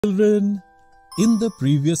Children, in the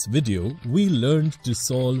previous video, we learned to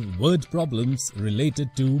solve word problems related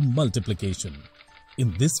to multiplication.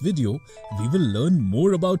 In this video, we will learn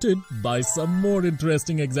more about it by some more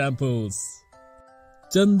interesting examples.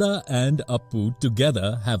 Chanda and Appu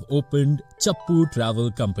together have opened Chappu Travel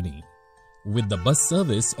Company. With the bus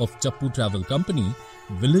service of Chappu Travel Company,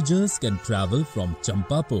 villagers can travel from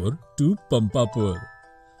Champapur to Pampapur.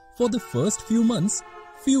 For the first few months,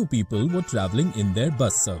 few people were traveling in their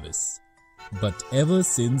bus service. But ever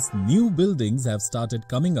since new buildings have started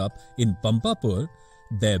coming up in Pampapur,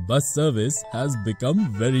 their bus service has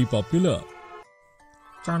become very popular.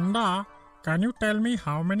 Chanda, can you tell me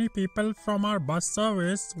how many people from our bus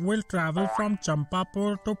service will travel from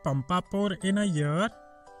Champapur to Pampapur in a year?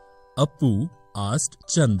 Appu asked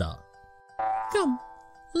Chanda. Come,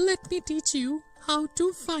 let me teach you how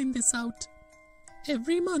to find this out.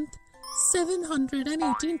 Every month,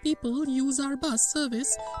 718 people use our bus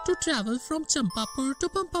service to travel from Champapur to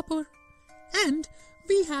Pampapur. And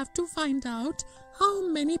we have to find out how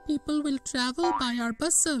many people will travel by our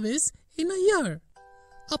bus service in a year.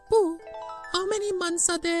 Appu, how many months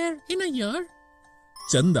are there in a year?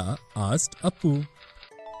 Chanda asked Appu.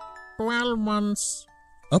 12 months.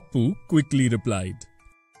 Appu quickly replied.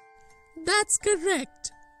 That's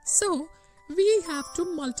correct. So, we have to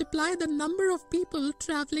multiply the number of people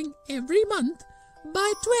traveling every month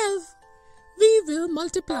by 12. We will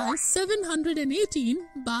multiply 718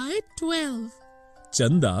 by 12.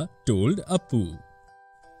 Chanda told Appu.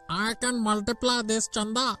 I can multiply this,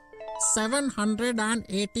 Chanda.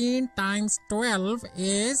 718 times 12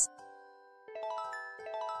 is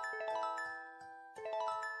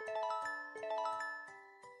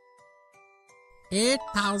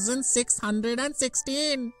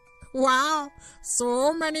 8,616. Wow,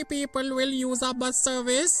 so many people will use our bus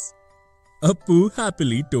service. Appu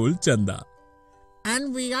happily told Chanda.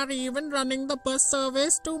 And we are even running the bus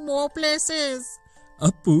service to more places.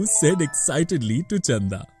 Appu said excitedly to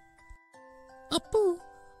Chanda. Appu,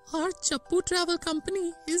 our Chappu Travel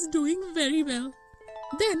Company is doing very well.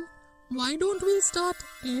 Then, why don't we start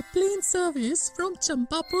airplane service from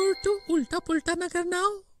Champapur to Ulta Pulta Nagar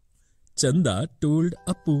now? Chanda told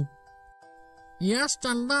Appu. Yes,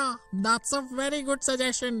 Chanda, that's a very good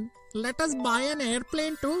suggestion. Let us buy an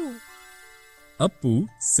airplane too. Appu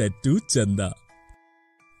said to Chanda.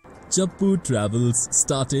 Chappu Travels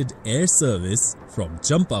started air service from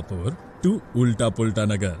Champapur to Ulta Pulta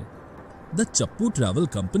Nagar. The Chappu Travel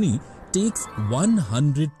Company takes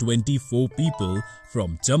 124 people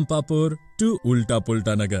from Champapur to Ulta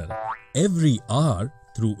Pulta Nagar every hour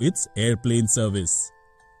through its airplane service.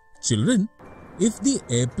 Children, if the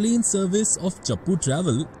airplane service of Chappu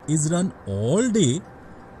Travel is run all day,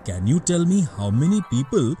 can you tell me how many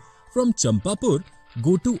people from Champapur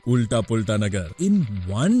go to Ulta Pulta Nagar in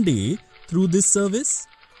one day through this service?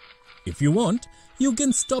 If you want, you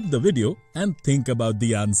can stop the video and think about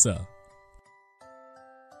the answer.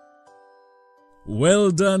 Well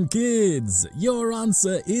done, kids! Your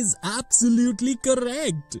answer is absolutely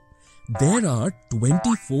correct. There are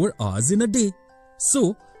 24 hours in a day.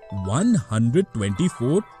 So,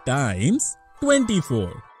 124 times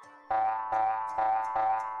 24.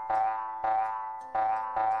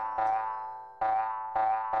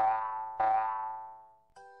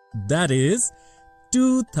 That is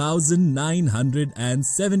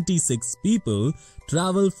 2,976 people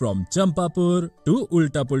travel from Champapur to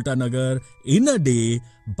Ulta Pulta Nagar in a day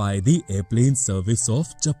by the airplane service of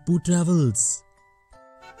Chappu Travels.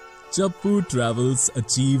 Chappu Travels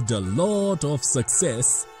achieved a lot of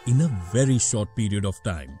success in a very short period of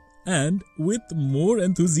time. And with more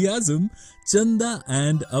enthusiasm, Chanda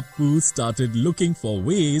and Appu started looking for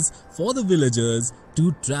ways for the villagers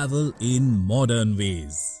to travel in modern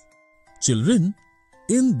ways. Children,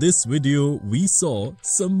 in this video we saw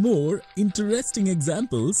some more interesting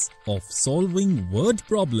examples of solving word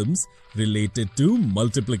problems related to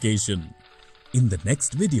multiplication. In the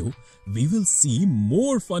next video, we will see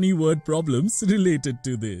more funny word problems related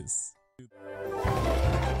to this.